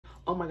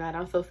Oh my God,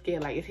 I'm so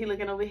scared. Like, is he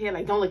looking over here?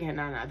 Like, don't look at him.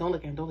 Nah, don't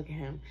look at him. Don't look at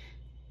him.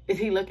 Is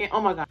he looking? Oh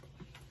my God.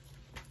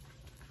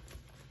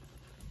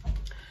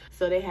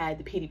 So they had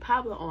the Petey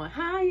Pablo on.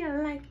 How you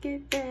like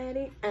it,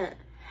 daddy?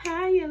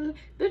 How you,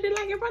 did you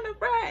like it from the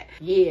front?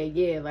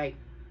 Yeah, like,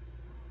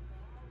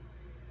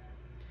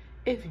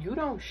 if you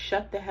don't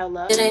shut the hell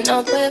up. It ain't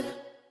no whip.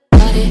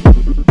 Body,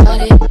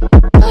 body, body,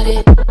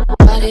 body,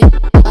 body,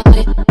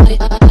 body, body,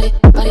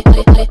 body,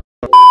 body, body.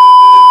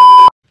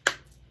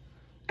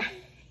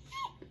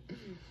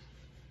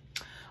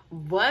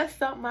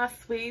 What's up, my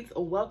sweets?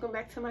 Welcome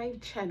back to my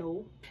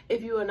channel.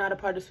 If you are not a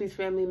part of Sweets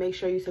family, make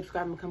sure you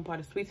subscribe and become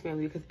part of Sweets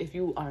family, because if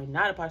you are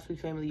not a part of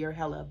Sweets family, you're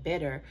hella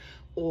bitter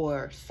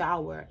or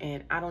sour,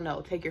 and I don't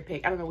know, take your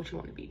pick. I don't know what you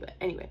want to be, but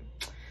anyway,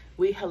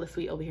 we hella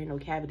sweet over here, no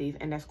cavities,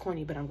 and that's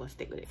corny, but I'm gonna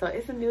stick with it. So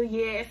it's a new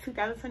year, it's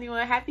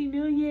 2021. Happy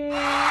New Year.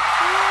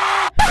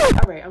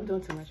 All right, I'm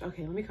doing too much.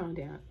 Okay, let me calm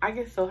down. I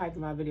get so hyped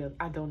in my videos,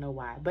 I don't know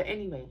why, but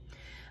anyway,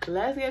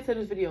 let's get to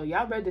this video.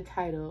 Y'all read the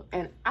title,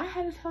 and I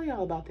had to tell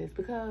y'all about this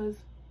because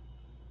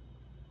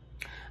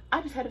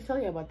I just had to tell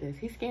you about this.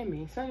 He scammed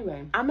me. So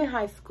anyway, I'm in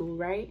high school,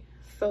 right?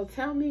 So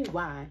tell me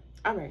why.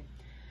 All right.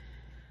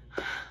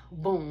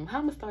 Boom. How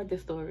I'm gonna start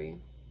this story.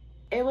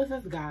 It was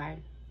this guy,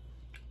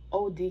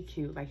 OD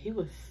cute. Like, he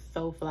was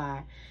so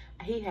fly.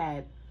 He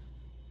had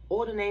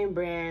all the name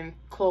brand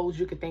clothes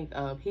you could think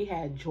of. He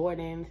had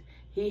Jordans.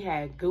 He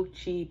had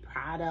Gucci,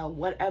 Prada,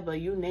 whatever,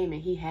 you name it,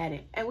 he had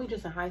it. And we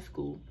just in high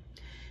school.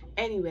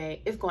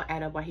 Anyway, it's gonna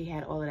add up why he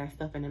had all of that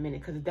stuff in a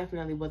minute, because it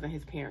definitely wasn't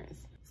his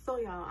parents. So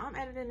y'all, I'm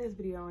editing this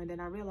video, and then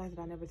I realized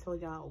that I never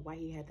told y'all why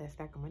he had that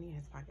stack of money in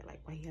his pocket,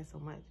 like why he had so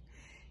much.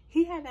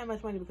 He had that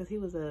much money because he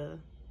was a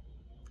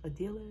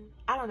dealer.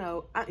 I don't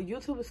know.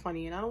 YouTube is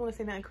funny, and I don't want to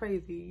say nothing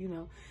crazy, you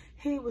know.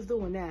 He was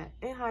doing that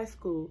in high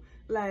school.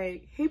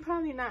 Like, he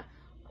probably not,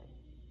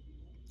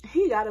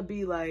 he gotta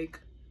be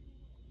like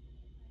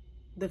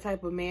the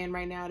type of man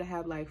right now to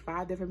have like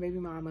 5 different baby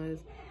mamas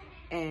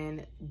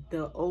and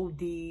the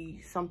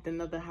OD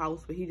something of the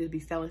house where he just be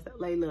selling stuff.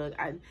 Like, look,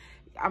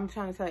 I'm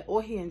trying to tell you,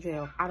 or he in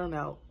jail, I don't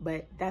know,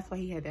 but that's why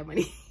he had that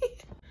money.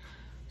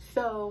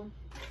 So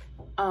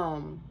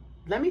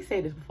let me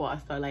say this before I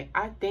start. Like,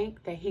 I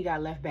think that he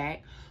got left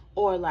back,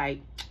 or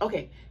like,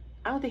 okay,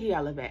 I don't think he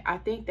got left back. I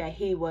think that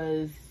he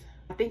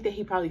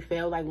probably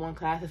failed like one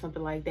class or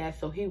something like that,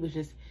 so he was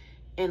just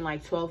in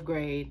like 12th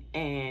grade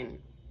and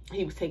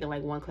he was taking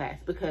like one class,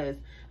 because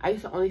I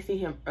used to only see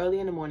him early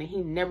in the morning.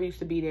 He never used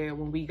to be there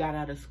when we got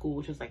out of school,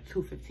 which was like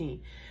 2:15.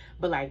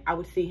 But like, I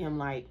would see him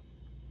like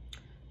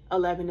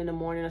 11 in the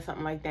morning or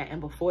something like that,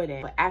 and before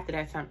that. But after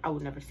that time, I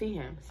would never see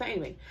him. So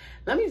anyway,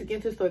 let me just get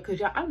into the story, because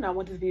y'all, I do not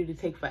want this video to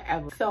take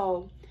forever.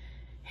 So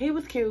he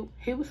was cute,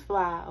 he was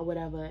fly or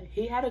whatever.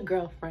 He had a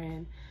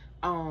girlfriend,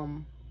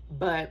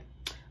 but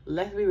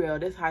let's be real,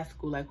 this high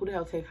school, like, who the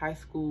hell take high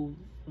school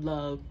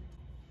love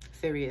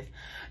serious?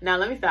 Now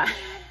let me stop.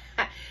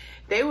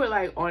 They were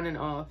like on and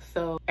off,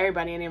 so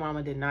everybody and their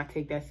mama did not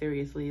take that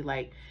seriously.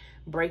 Like,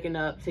 breaking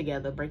up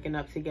together.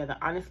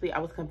 Honestly, I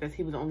was convinced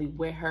he was only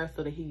with her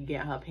so that he could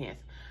get her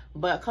pants.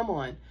 But come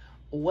on,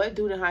 what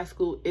dude in high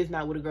school is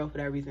not with a girl for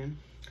that reason?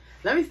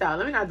 Let me stop.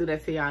 Let me not do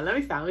that to y'all. Let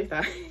me stop.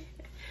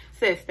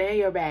 Sis, stay in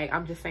your bag.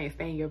 I'm just saying,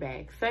 stay in your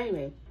bag. So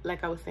anyway,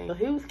 like I was saying, so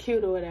he was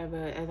cute or whatever,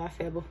 as I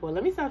said before.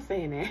 Let me stop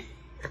saying that.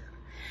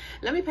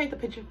 Let me paint the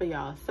picture for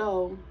y'all.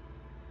 So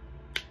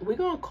we're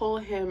gonna call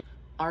him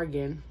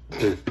Argan.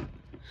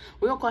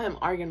 We're gonna call him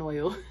Argan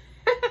Oil.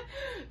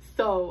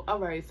 So, all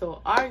right,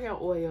 so Argan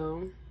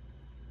Oil.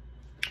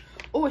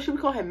 Oh, should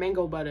we call him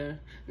Mango Butter?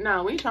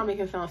 Nah, we ain't trying to make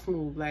him sound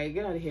smooth. Like,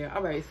 get out of here.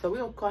 All right, so we're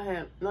gonna call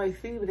him, no, you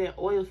see, but then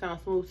Oil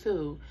sounds smooth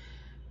too.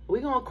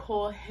 We're gonna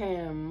call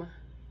him,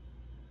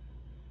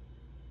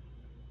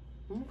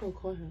 I'm gonna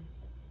call him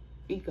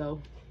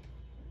Eco.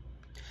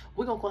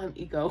 We're gonna call him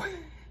Eco. All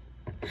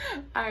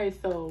right,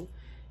 so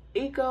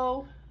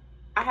Eco,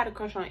 I had a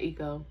crush on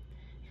Eco.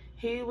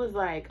 He was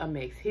like a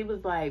mix. He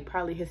was like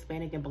probably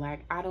Hispanic and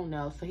black. I don't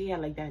know. So he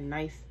had like that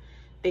nice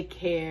thick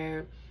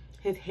hair.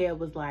 His hair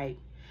was like,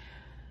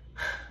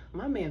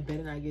 my man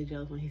better not get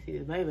jealous when he sees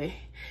this. But anyway,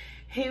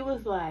 he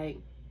was like,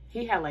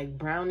 he had like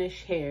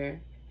brownish hair.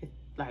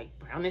 Like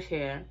brownish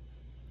hair.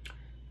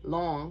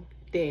 Long,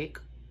 thick.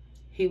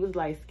 He was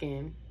light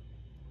skinned.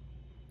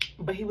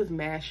 But he was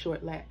mad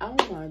short. Like, oh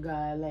my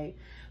God. Like,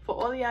 for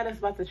all of y'all that's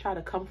about to try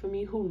to come for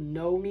me, who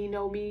know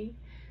me.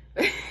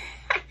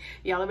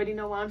 Y'all already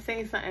know why I'm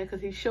saying something,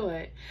 because he's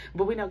short,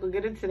 but we're not gonna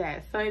get into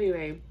that. So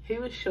anyway, he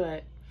was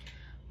short,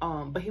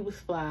 but he was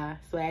fly,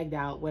 swagged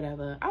out,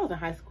 whatever. I was in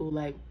high school,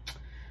 like,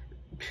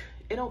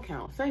 it don't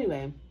count. So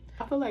anyway,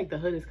 I feel like the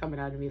hood is coming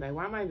out of me. Like,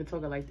 why am I even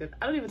talking like this?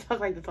 I don't even talk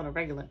like this on a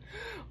regular.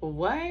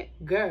 What?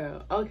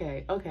 Girl,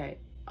 okay,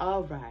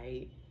 all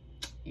right,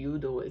 you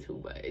do it too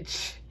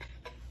much.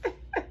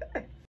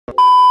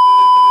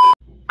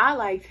 I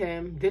liked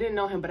him, didn't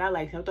know him, but I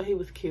liked him. I thought he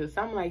was cute.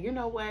 So I'm like, you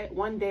know what?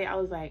 One day I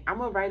was like, I'm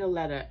gonna write a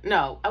letter.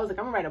 No, I was like,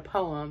 I'm gonna write a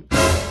poem,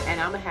 and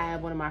I'm gonna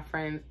have one of my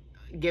friends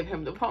give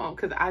him the poem,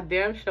 because I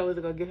damn sure was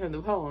gonna give him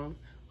the poem.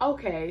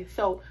 Okay,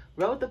 so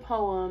wrote the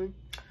poem,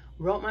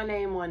 wrote my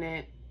name on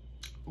it,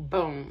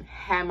 Boom,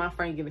 had my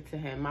friend give it to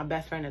him, my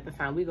best friend at the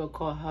time. We go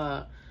call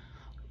her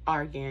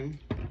Argan.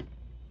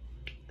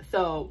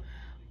 So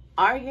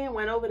Argan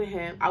went over to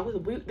him.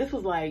 This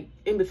was like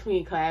in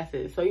between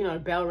classes, so you know the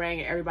bell rang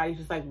and everybody's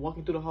just like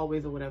walking through the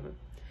hallways or whatever.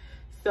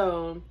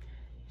 So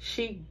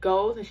she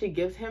goes and she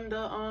gives him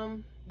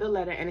the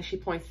letter, and then she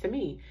points to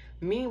me.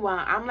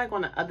 Meanwhile, I'm like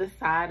on the other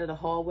side of the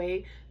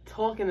hallway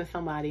talking to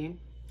somebody.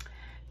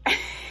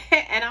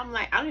 And I'm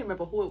like, I don't even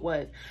remember who it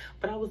was,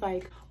 but I was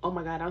like, oh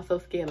my God, I'm so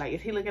scared. Like,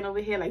 is he looking over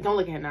here? Like, don't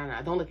look at him.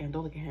 No, don't look at him.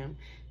 Don't look at him.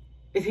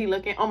 Is he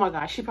looking? Oh my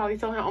God. She probably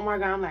told him, oh my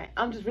God. I'm like,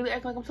 I'm just really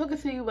acting like I'm talking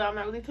to you, but I'm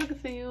not really talking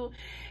to you.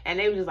 And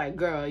they were just like,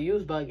 girl, you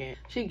was bugging.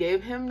 She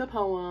gave him the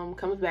poem,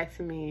 comes back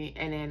to me,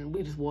 and then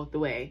we just walked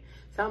away.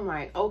 So I'm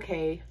like,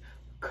 okay,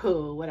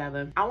 cool,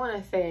 whatever. I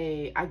want to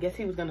say, I guess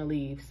he was going to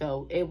leave.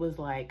 So it was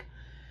like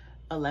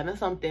 11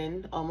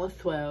 something, almost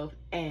 12,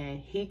 and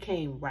he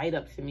came right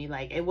up to me.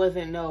 Like, it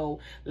wasn't no,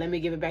 let me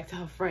give it back to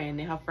her friend,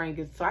 and her friend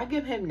gets, so I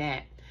give him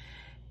that.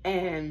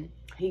 And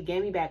he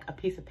gave me back a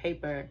piece of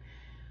paper,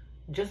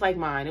 just like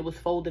mine. It was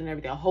folded and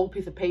everything, a whole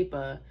piece of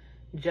paper,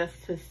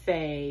 just to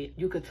say,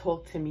 you could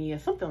talk to me or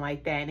something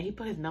like that. And he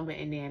put his number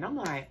in there, and I'm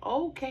like,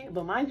 okay.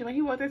 But mind you, when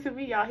he walked into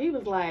me, y'all, he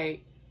was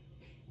like,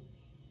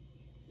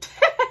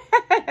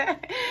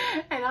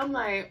 and I'm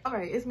like, all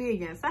right, it's me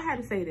again. So I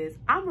had to say this.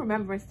 I'm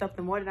remembering stuff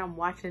the more that I'm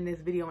watching this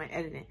video and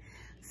editing.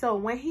 So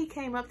when he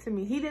came up to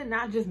me, he did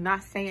not just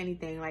not say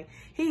anything. Like,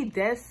 he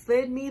just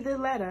slid me the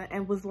letter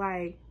and was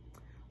like,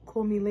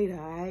 call me later,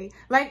 all right?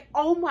 Like,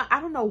 oh my, I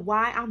don't know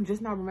why I'm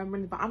just not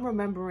remembering, but I'm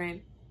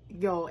remembering,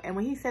 yo. And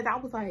when he said that, I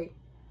was like.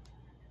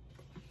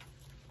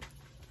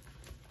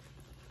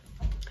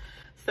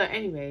 So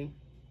anyway,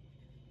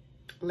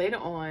 later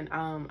on,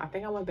 I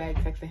think I went back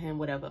texting him,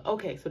 whatever.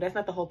 Okay, so that's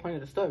not the whole point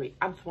of the story.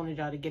 I just wanted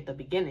y'all to get the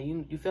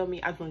beginning. You feel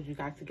me? I just wanted you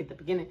guys to get the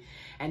beginning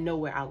and know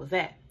where I was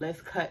at. Let's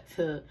cut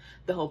to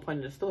the whole point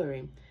of the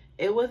story.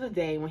 It was a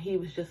day when he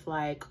was just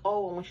like,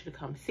 oh, I want you to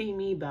come see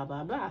me, blah,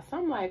 blah, blah. So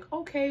I'm like,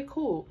 okay,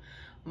 cool.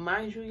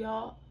 Mind you,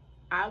 y'all,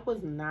 I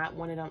was not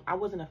one of them. I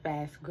wasn't a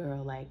fast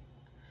girl. Like,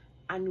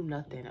 I knew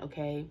nothing,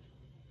 okay?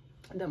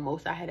 The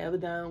most I had ever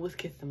done was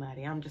kiss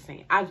somebody. I'm just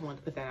saying. I just wanted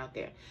to put that out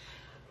there.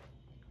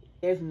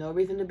 There's no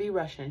reason to be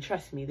rushing.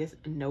 Trust me, there's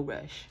no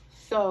rush.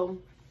 So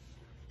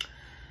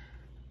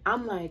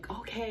I'm like,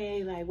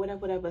 okay, like,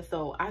 whatever.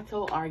 So I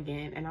told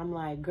Argan, and I'm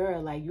like,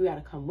 girl, like, you got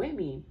to come with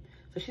me.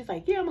 So she's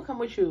like, yeah, I'm going to come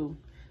with you.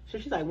 So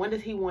she's like, when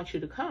does he want you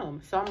to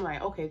come? So I'm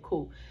like, okay,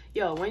 cool.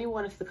 Yo, when you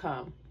want us to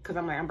come? Because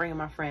I'm like, I'm bringing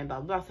my friend, blah,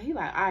 blah, blah. So he's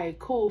like, all right,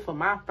 cool, for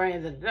my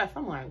friends and stuff.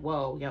 I'm like,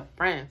 whoa, your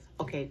friends.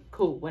 Okay,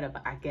 cool,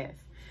 whatever, I guess.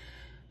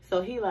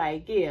 So he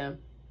like, yeah,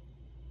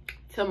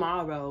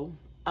 tomorrow,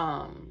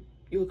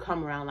 you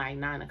come around like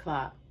 9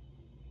 o'clock.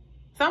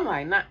 So I'm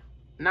like, not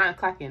 9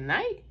 o'clock at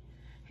night?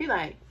 He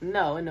like,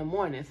 no, in the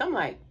morning. So I'm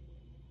like,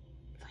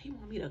 so he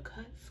want me to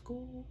cut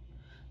school?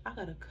 I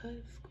gotta cut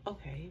school?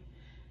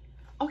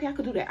 Okay, I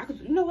could do that.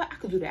 You know what? I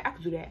could do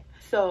that.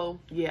 So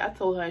yeah, I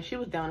told her, and she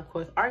was down, of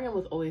course. Argan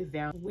was always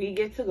down. We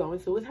get to go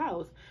into his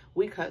house.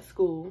 We cut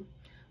school,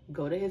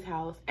 go to his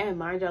house, and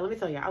mind y'all, let me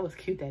tell you, I was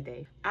cute that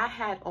day. I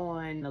had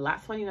on the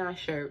Lot 29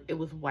 shirt. It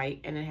was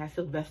white, and it had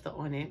Sylvester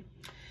on it.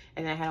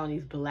 And I had on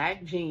these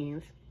black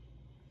jeans.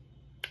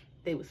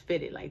 They was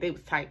fitted, like, they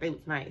was tight, they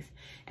was nice.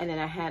 And then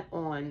I had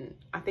on,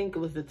 I think it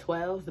was the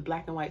 12s, the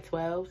black and white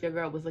 12s. Your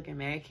girl was looking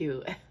mad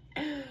cute.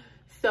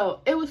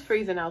 So it was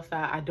freezing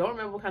outside. I don't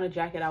remember what kind of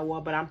jacket I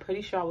wore, but I'm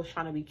pretty sure I was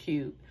trying to be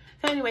cute.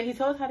 So anyway, he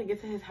told us how to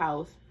get to his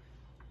house.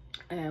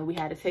 And we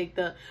had to take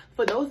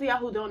for those of y'all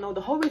who don't know,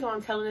 the whole reason why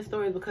I'm telling this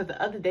story is because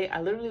the other day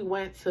I literally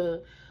went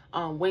to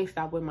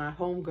Wingstop with my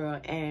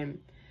homegirl, and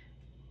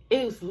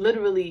it was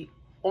literally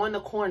on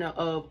the corner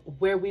of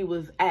where we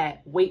was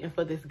at waiting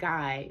for this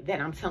guy that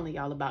I'm telling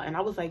y'all about. And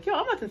I was like, yo,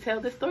 I'm about to tell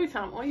this story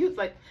time on you.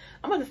 Like,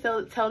 I'm about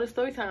to tell this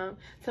story time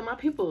to my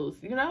peoples,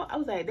 you know? I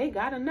was like, they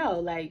gotta know.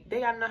 Like,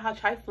 they gotta know how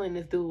trifling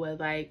this dude was.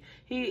 Like,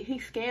 he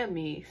scammed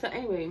me. So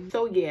anyway,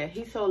 so yeah,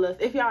 he told us,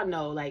 if y'all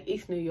know, like,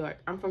 East New York.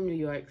 I'm from New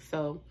York,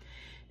 so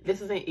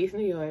this was in East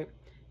New York.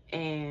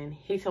 And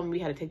he told me we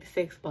had to take the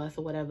 6 bus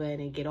or whatever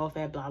and then get off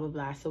at blah, blah,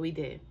 blah. So we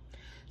did.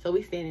 So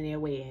we standing there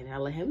waiting, and I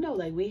let him know,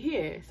 like, we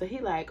here. So he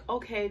like,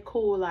 okay,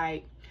 cool,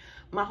 like,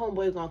 my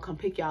homeboy's gonna come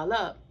pick y'all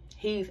up.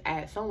 He's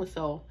at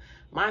so-and-so.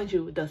 Mind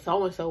you, the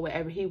so-and-so,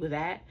 wherever he was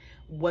at,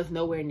 was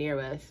nowhere near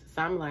us.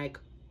 So I'm like,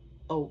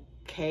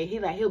 okay. He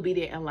like, he'll be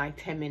there in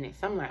like 10 minutes.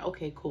 So I'm like,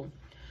 okay, cool.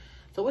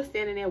 So we're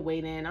standing there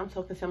waiting. I'm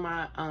talking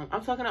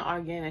to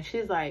Argan, and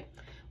she's like,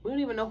 we don't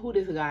even know who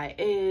this guy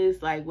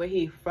is, like, where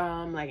he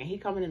from, like, and he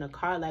coming in a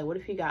car, like, what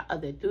if he got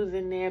other dudes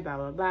in there, blah,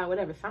 blah, blah,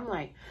 whatever. So I'm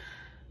like,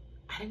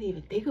 I didn't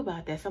even think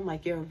about that. So I'm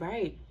like, you're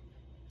right.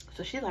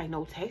 So she like,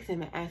 no, text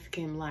him and ask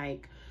him,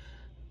 like,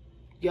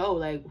 yo,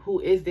 like, who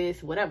is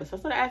this, whatever. So I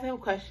started asking him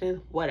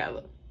questions,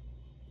 whatever.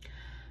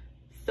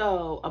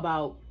 So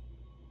about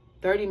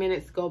 30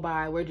 minutes go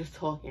by, we're just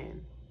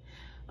talking.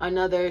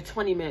 Another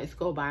 20 minutes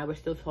go by, we're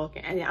still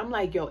talking. And then I'm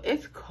like, yo,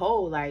 it's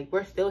cold, like,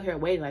 we're still here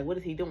waiting, like, what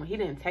is he doing? He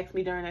didn't text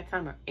me during that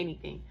time or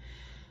anything.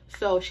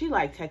 So she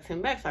like texted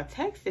him back. So I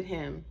texted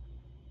him,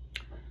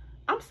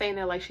 I'm saying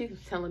that like she's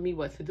telling me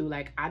what to do,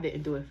 like I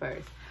didn't do it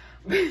first.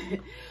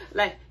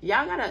 Like, we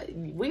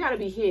gotta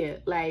be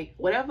here. Like,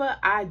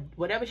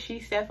 whatever she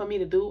said for me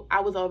to do, I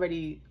was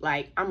already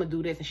like, I'm gonna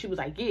do this. And she was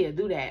like, yeah,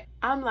 do that.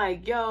 I'm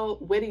like, yo,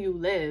 where do you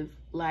live?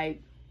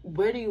 Like,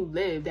 where do you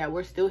live that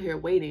we're still here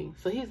waiting?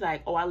 So he's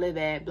like, oh, I live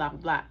at blah, blah,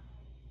 blah.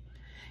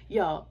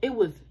 Yo, it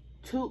was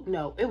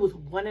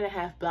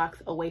 1.5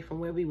 blocks away from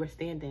where we were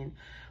standing.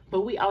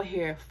 But we out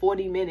here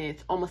 40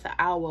 minutes, almost an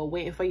hour,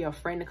 waiting for your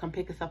friend to come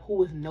pick us up who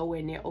was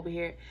nowhere near over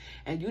here.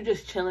 And you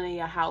just chilling in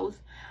your house.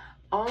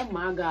 Oh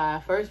my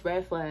God, first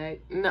red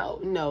flag.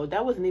 No,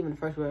 that wasn't even the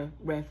first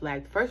red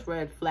flag. The first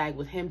red flag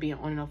was him being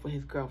on and off with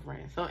his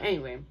girlfriend. So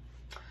anyway,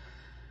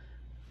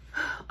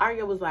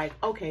 Arya was like,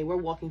 okay, we're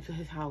walking to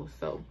his house.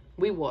 So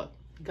we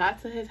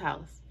got to his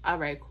house. All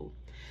right, cool.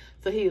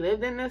 So he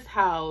lived in this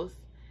house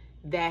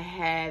that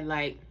had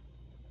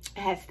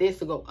stairs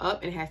to go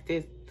up and had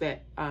stairs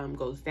that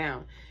goes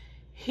down.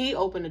 He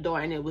opened the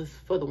door and it was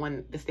for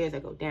the stairs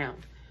that go down.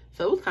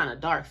 So it was kind of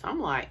dark. So I'm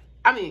like,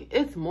 I mean,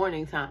 it's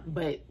morning time,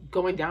 but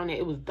going down there,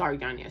 it was dark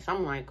down there. So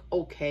I'm like,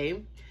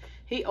 okay.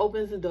 He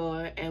opens the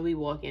door and we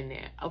walk in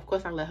there. Of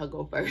course, I let her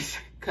go first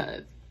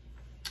because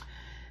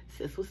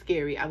sis was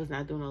scary. I was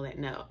not doing all that.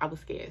 No, I was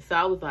scared. So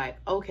I was like,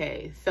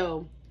 okay.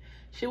 So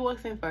she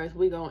walks in first.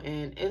 We go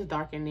in. It's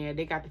dark in there.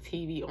 They got the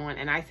TV on.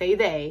 And I say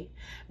they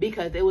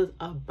because it was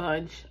a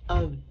bunch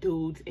of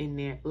dudes in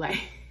there. Like,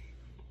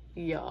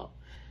 y'all.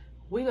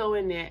 We go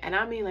in there. And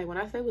I mean, like, when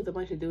I say it was a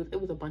bunch of dudes,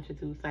 it was a bunch of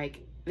dudes. Like,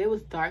 there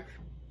was dark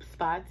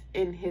spots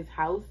in his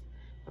house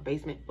or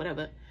basement,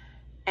 whatever,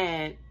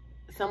 and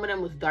some of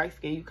them was dark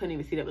skinned. You couldn't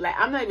even see them. Like,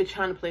 I'm not even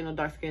trying to play no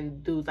dark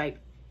skinned dudes. Like,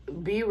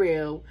 be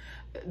real.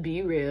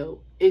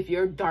 If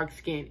you're dark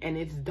skinned and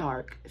it's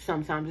dark,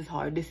 sometimes it's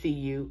hard to see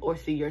you or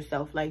see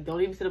yourself. Like,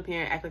 don't even sit up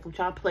here and act like I'm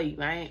trying to play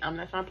you. I'm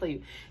not trying to play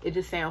you. It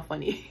just sounds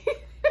funny.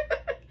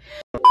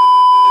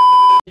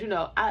 You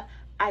know,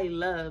 I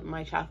love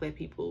my chocolate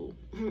people.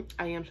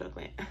 I am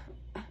chocolate.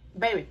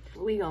 Baby,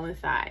 we go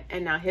inside.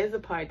 And now here's the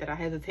part that I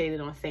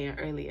hesitated on saying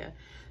earlier.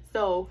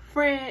 So,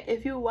 friend,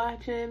 if you're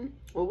watching,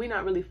 well, we're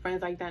not really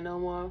friends like that no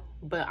more,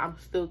 but I'm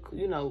still,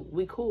 you know,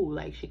 we cool.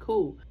 Like, she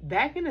cool.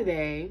 Back in the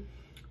day,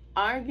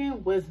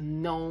 Argan was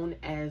known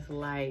as,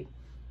 like,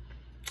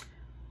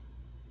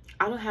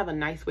 I don't have a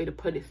nice way to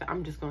put it, so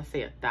I'm just going to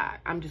say a thought.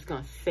 I'm just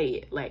going to say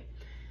it. Like,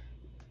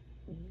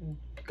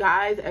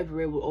 guys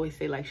everywhere will always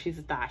say, like, she's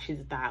a thought,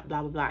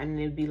 blah, blah, blah. And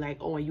it'd be like,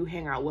 oh, and you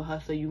hang out with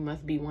her, so you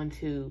must be one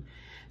too.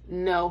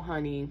 No,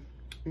 honey,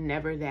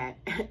 never that.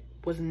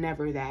 Was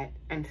never that,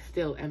 and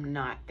still am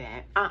not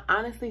that. I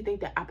honestly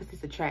think that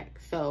opposites attract.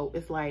 So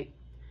it's like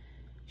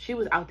she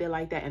was out there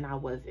like that and I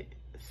wasn't.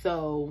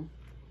 So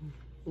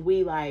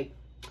we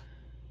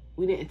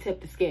didn't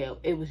tip the scale.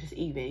 It was just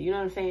even. You know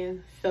what I'm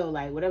saying? So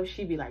like whatever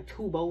she'd be like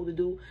too bold to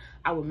do,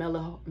 I would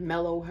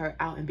mellow her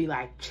out and be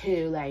like,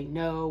 chill, like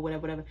no,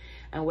 whatever.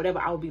 And whatever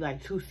I would be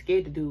like too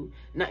scared to do,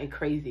 nothing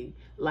crazy.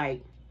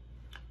 Like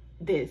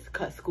this,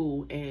 cut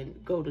school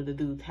and go to the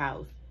dude's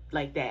house.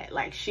 Like that.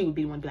 Like she would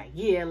be the one to be like,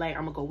 yeah, like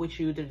I'm gonna go with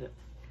you.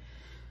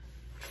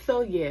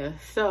 So yeah,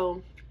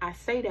 so I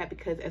say that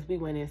because as we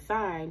went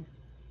inside,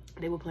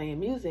 they were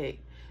playing music.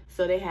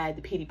 So they had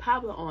the Petey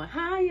Pablo on.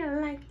 How you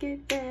like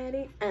it,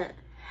 daddy?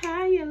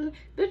 How you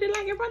did you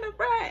like it from the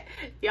front?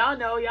 Y'all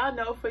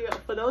know.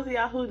 For those of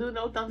y'all who do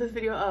know, thumbs this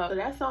video up. So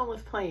that song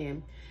was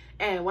playing.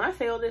 And when I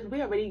say all this,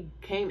 we already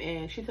came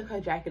in. She took her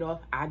jacket off.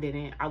 I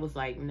didn't. I was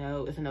like,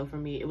 no, it's a no for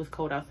me. It was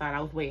cold outside.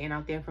 I was waiting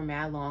out there for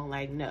mad long.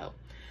 Like, no.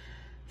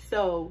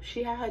 So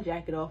she had her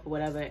jacket off or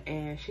whatever,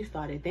 and she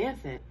started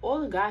dancing. All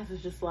the guys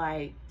was just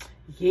like,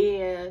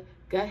 yeah,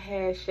 go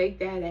ahead, shake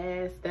that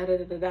ass,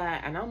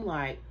 da-da-da-da-da. And I'm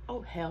like,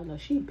 oh, hell no,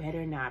 she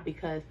better not.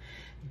 Because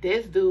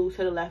this dude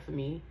to the left of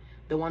me,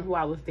 the one who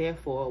I was there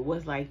for,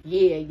 was like,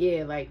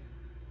 yeah, like,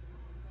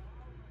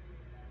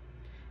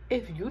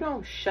 if you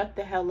don't shut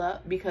the hell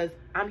up, because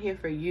I'm here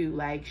for you,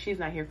 like, she's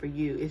not here for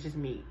you, it's just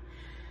me.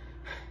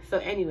 So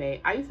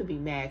anyway, I used to be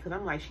mad, because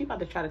I'm like, she about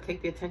to try to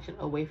take the attention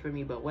away from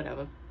me, but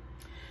whatever.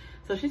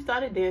 So she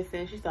started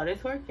dancing, she started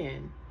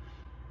twerking.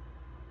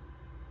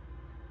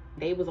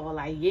 They was all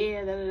like,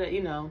 yeah, da-da-da,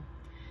 you know.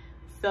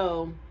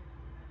 So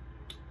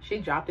she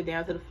dropped it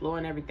down to the floor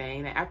and everything.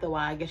 And after a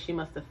while, I guess she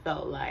must have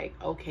felt like,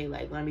 okay,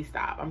 like, let me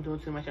stop. I'm doing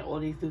too much and all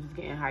these dudes is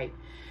getting hyped.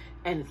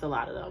 And it's a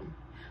lot of them.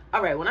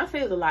 All right, when I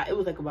say it's a lot, it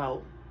was like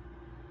about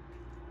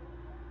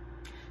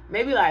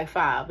maybe like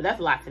 5. But that's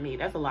a lot to me.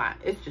 That's a lot.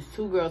 It's just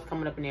 2 girls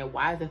coming up in there.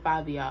 Why is it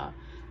 5 of y'all?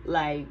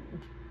 Like,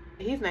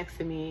 he's next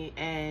to me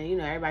and, you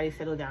know, everybody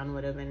settled down or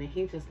whatever. And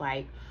he's just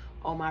like,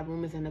 oh, my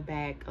room is in the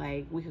back.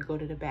 Like, we could go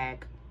to the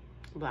back.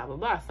 Blah, blah,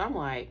 blah. So I'm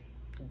like,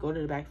 go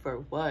to the back for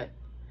what?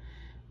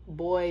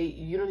 Boy,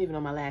 you don't even know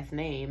my last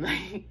name.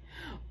 Like,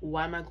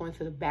 why am I going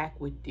to the back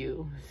with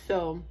you?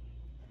 So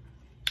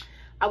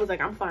I was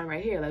like, I'm fine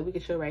right here. Like, we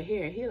could chill right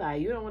here. And he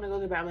like, you don't want to go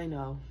to the back? I'm like,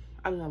 no,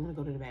 I do not want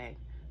to go to the back.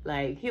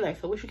 Like, he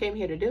like, so what you came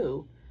here to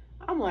do?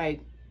 I'm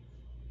like,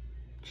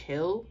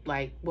 chill.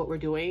 Like, what we're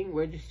doing,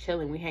 we're just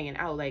chilling. We hanging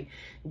out. Like,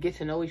 get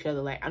to know each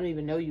other. Like, I don't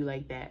even know you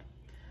like that.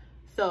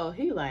 So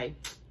he like,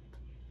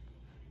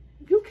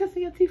 You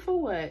kissing your teeth for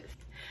what?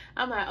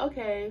 I'm like,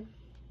 okay.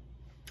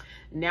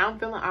 Now I'm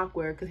feeling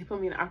awkward because he put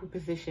me in an awkward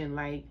position.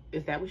 Like,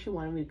 is that what you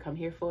wanted me to come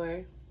here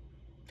for?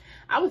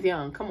 I was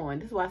young. Come on.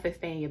 This is why I say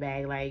stay in your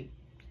bag. Like,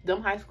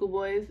 them high school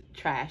boys,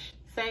 trash.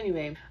 So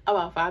anyway,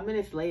 about 5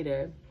 minutes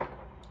later,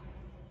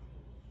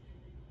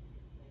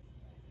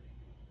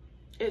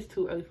 it's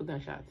too early for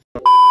gunshots.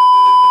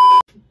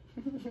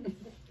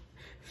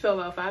 So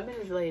about 5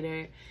 minutes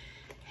later,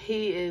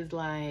 he is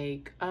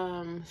like,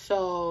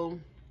 so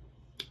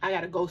I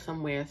gotta go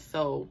somewhere.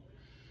 So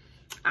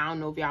I don't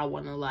know if y'all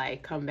want to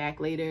like come back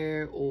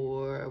later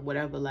or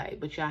whatever, like,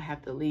 but y'all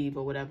have to leave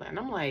or whatever. And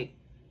I'm like,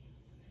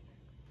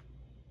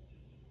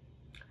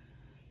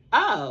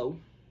 oh,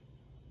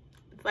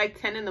 it's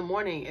like 10 in the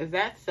morning. Is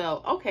that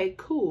so? Okay,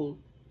 cool.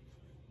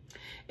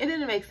 It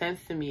didn't make sense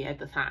to me at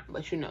the time,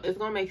 but you know, it's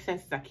gonna make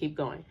sense as I keep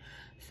going.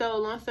 So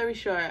long story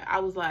short, I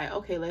was like,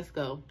 okay, let's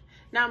go.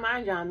 Now,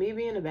 mind y'all, me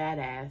being a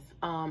badass,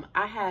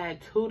 I had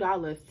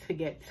 $2 to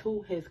get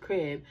to his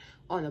crib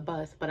on the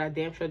bus, but I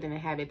damn sure didn't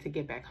have it to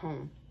get back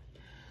home.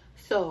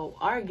 So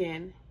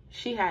Argan,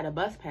 she had a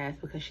bus pass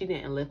because she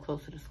didn't live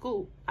close to the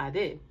school. I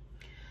did.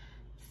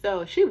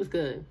 So she was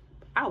good.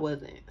 I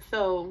wasn't.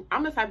 So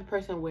I'm the type of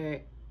person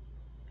where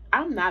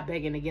I'm not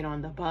begging to get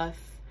on the bus,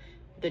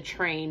 the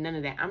train, none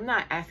of that. I'm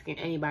not asking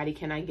anybody,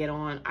 can I get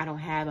on? I don't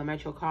have a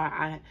Metro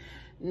card.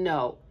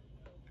 No,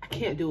 I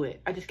can't do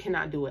it. I just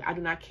cannot do it. I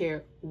do not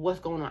care what's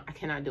going on. I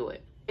cannot do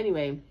it.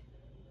 Anyway,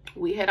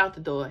 we head out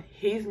the door.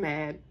 He's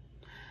mad.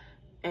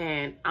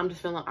 And I'm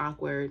just feeling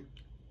awkward.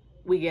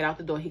 We get out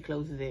the door. He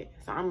closes it.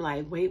 So I'm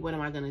like, wait, what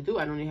am I going to do?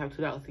 I don't even have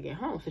 $2 to get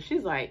home. So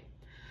she's like,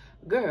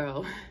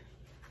 girl,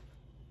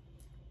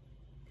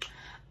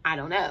 I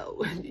don't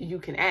know. You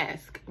can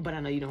ask, but I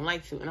know you don't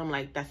like to. And I'm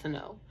like, that's a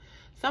no.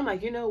 So I'm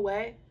like, you know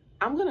what?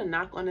 I'm going to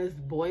knock on this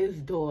boy's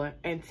door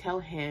and tell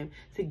him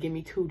to give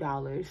me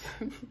 $2.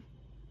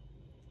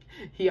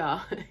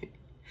 Y'all,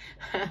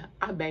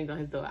 I banged on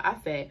his door. I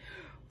said,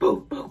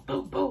 boo, boo,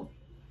 boo, boo.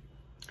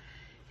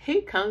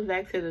 He comes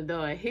back to the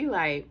door. He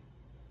like,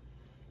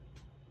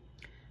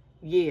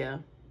 yeah.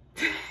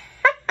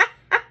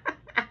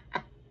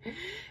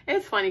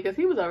 It's funny because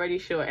he was already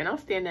short and I'm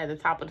standing at the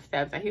top of the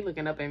steps and he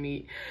looking up at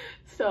me.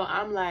 So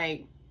I'm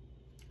like,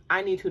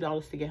 I need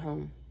 $2 to get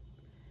home.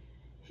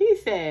 He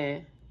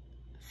said,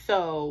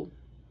 so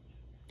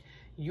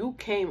you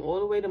came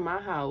all the way to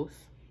my house,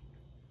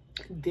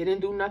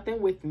 didn't do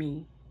nothing with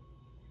me,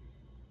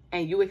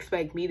 and you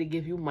expect me to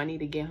give you money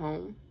to get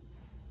home?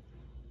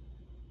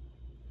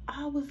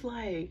 I was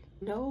like,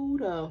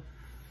 no,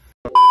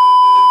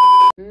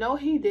 no,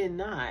 he did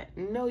not.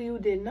 No, you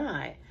did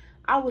not.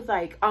 I was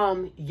like,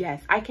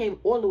 yes, I came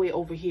all the way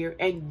over here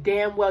and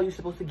damn well you're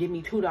supposed to give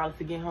me $2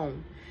 to get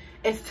home.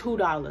 It's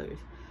 $2.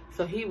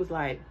 So he was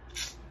like,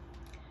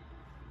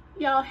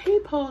 y'all, he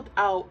pulled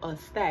out a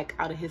stack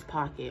out of his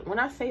pocket. When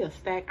I say a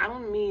stack, I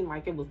don't mean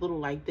like it was little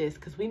like this,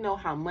 because we know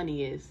how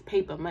money is,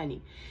 paper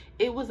money.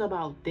 It was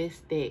about this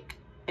thick,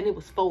 and it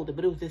was folded,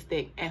 but it was this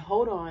thick. And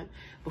hold on,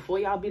 before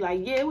y'all be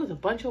like, yeah, it was a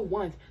bunch of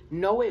ones.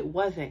 No, it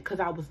wasn't,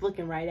 because I was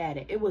looking right at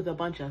it. It was a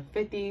bunch of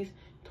 50s,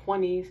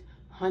 20s,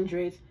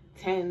 100s,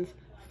 10s,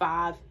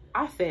 5s.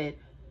 I said,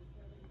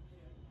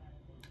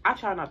 I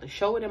try not to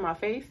show it in my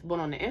face, but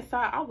on the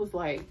inside, I was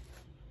like,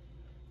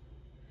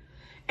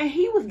 and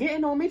he was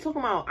getting on me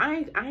talking about,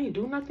 I ain't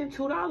do nothing,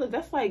 $2.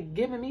 That's like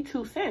giving me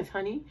 2 cents,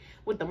 honey,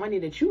 with the money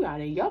that you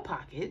got in your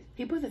pocket.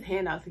 He puts his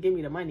hand out to give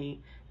me the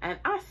money, and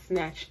I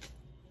snatched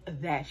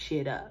that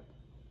shit up.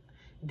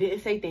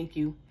 Didn't say thank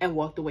you, and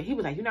walked away. He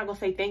was like, you're not gonna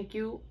say thank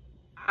you?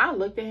 I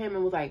looked at him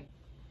and was like,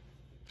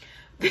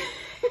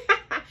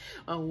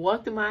 and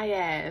walked my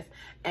ass,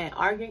 and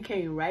Argan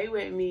came right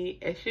with me,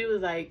 and she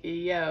was like,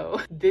 yo,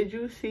 did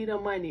you see the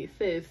money?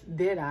 Sis,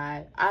 did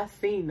I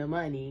seen the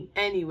money.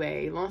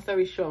 Anyway, long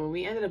story short, when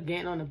we ended up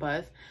getting on the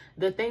bus,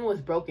 the thing was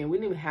broken. We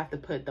didn't even have to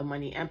put the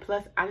money, and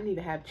plus I didn't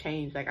even have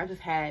change. Like, I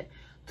just had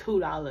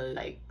 $2.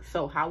 Like,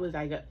 so how was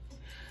I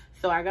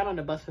so I got on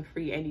the bus for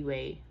free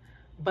anyway,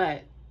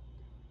 but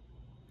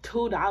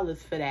 $2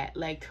 for that,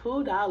 like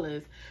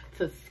 $2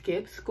 to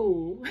skip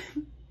school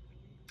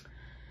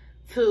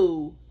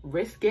to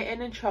risk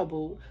getting in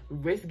trouble,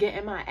 risk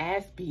getting my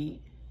ass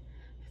beat,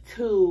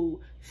 to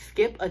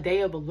skip a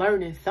day of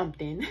learning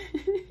something,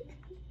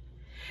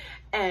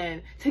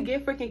 and to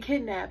get freaking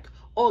kidnapped,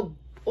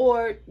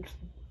 or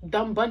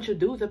dumb bunch of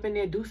dudes up in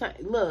there do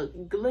something.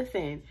 Look,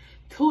 listen,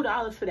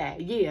 $2 for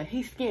that. Yeah,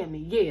 he scammed me.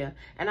 Yeah,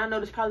 and I know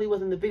this probably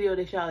wasn't the video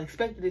that y'all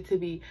expected it to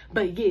be,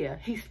 but yeah,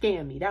 he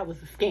scammed me. That was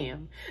a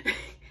scam.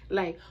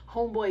 Like,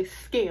 homeboy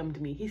scammed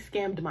me. He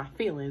scammed my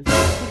feelings.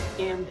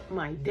 He scammed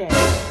my day.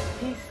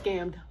 He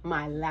scammed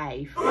my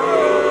life.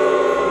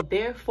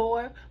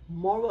 Therefore,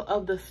 moral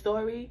of the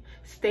story,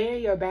 stay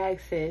in your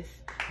bag, sis.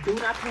 Do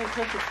not pay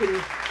attention to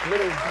these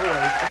little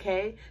boys,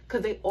 okay?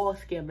 Because they all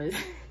scammers.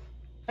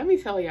 Let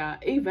me tell y'all,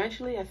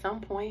 eventually at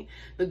some point,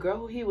 the girl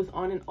who he was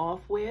on and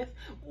off with,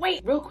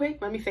 wait, real quick,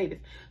 let me say this.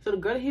 So the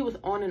girl that he was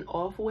on and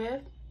off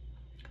with,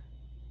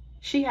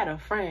 she had a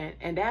friend,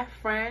 and that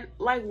friend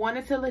like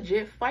wanted to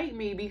legit fight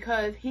me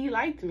because he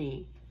liked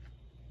me.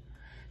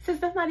 Since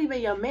that's not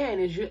even your man,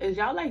 is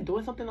y'all like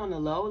doing something on the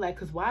low? Like,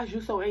 cause why is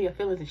you so in your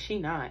feelings and she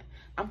not?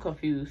 I'm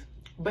confused.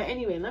 But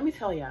anyway, let me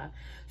tell y'all.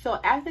 So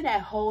after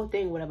that whole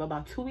thing, whatever,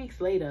 about 2 weeks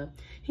later,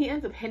 he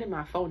ends up hitting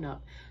my phone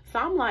up. So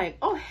I'm like,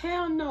 oh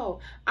hell no.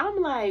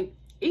 I'm like,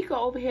 Iko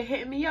over here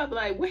hitting me up,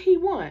 like, what he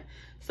want?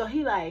 So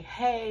he like,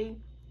 hey,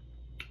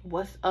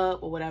 what's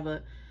up, or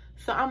whatever.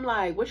 So I'm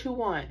like, what you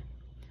want?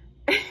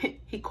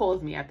 He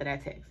calls me after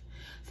that text.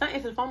 So I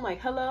answer the phone, I'm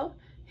like, hello?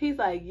 He's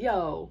like,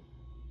 yo,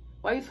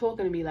 why are you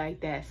talking to me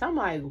like that? So I'm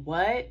like,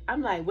 what?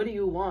 I'm like, what do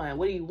you want?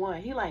 What do you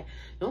want? He like,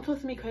 don't talk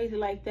to me crazy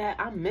like that.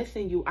 I'm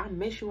missing you. I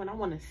miss you and I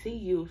want to see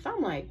you. So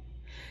I'm like,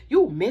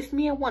 you miss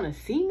me and want to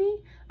see me?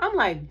 I'm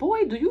like,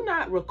 boy, do you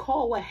not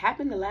recall what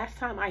happened the last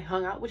time I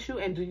hung out with you?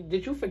 And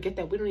did you forget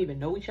that we don't even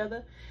know each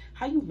other?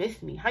 How you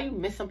miss me? How you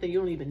miss something you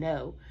don't even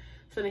know?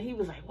 So then he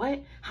was like,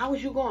 what? How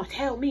was you going to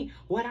tell me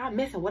what I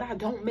miss and what I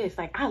don't miss?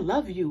 Like, I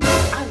love you.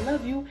 I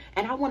love you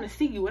and I want to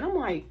see you. And I'm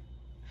like,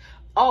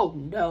 oh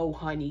no,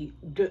 honey.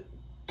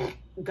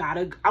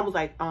 I was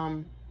like,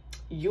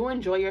 you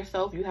enjoy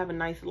yourself. You have a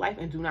nice life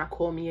and do not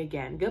call me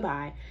again.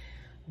 Goodbye.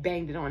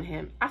 Banged it on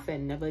him. I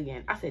said, never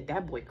again. I said,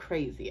 that boy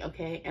crazy,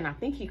 okay? And I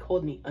think he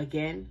called me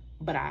again,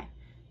 but I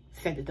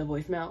sent it to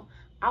voicemail.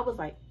 I was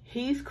like,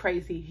 he's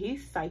crazy.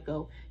 He's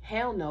psycho.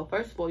 Hell no.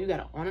 First of all, you got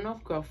an on and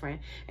off girlfriend,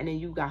 and then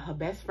you got her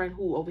best friend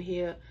who over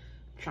here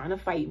trying to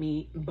fight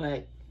me,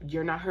 but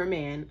you're not her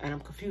man, and I'm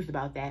confused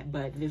about that,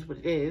 but it is what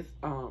it is.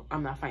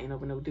 I'm not fighting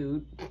over no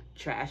dude.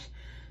 Trash.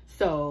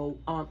 So,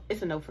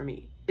 it's a no for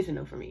me. It's a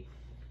no for me.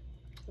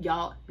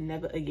 Y'all,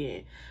 never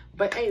again.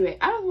 But anyway,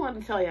 I just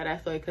wanted to tell y'all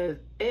that story because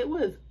it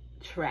was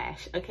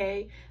trash,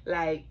 okay?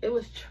 Like, it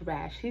was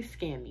trash. He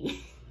scammed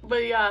me.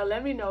 But y'all,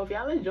 let me know if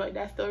y'all enjoyed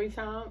that story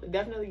time.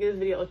 Definitely give this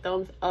video a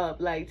thumbs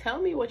up. Like,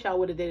 tell me what y'all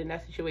would have did in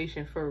that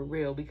situation for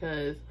real,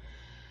 because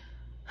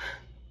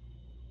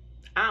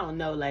I don't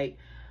know, like,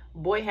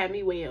 boy had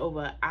me waiting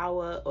over an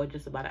hour or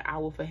just about an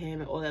hour for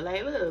him and all that.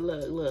 Like,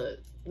 look.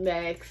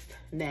 Next.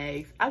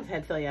 I just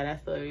had to tell y'all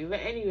that story. But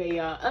anyway,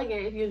 y'all,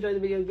 again, if you enjoyed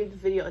the video, give this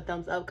video a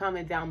thumbs up,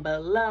 comment down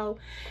below,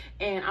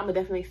 and I'm gonna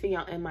definitely see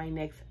y'all in my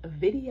next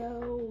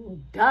video.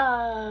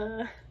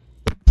 Duh.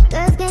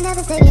 Girls can't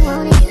never say you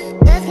want it.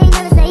 Girls can't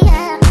never say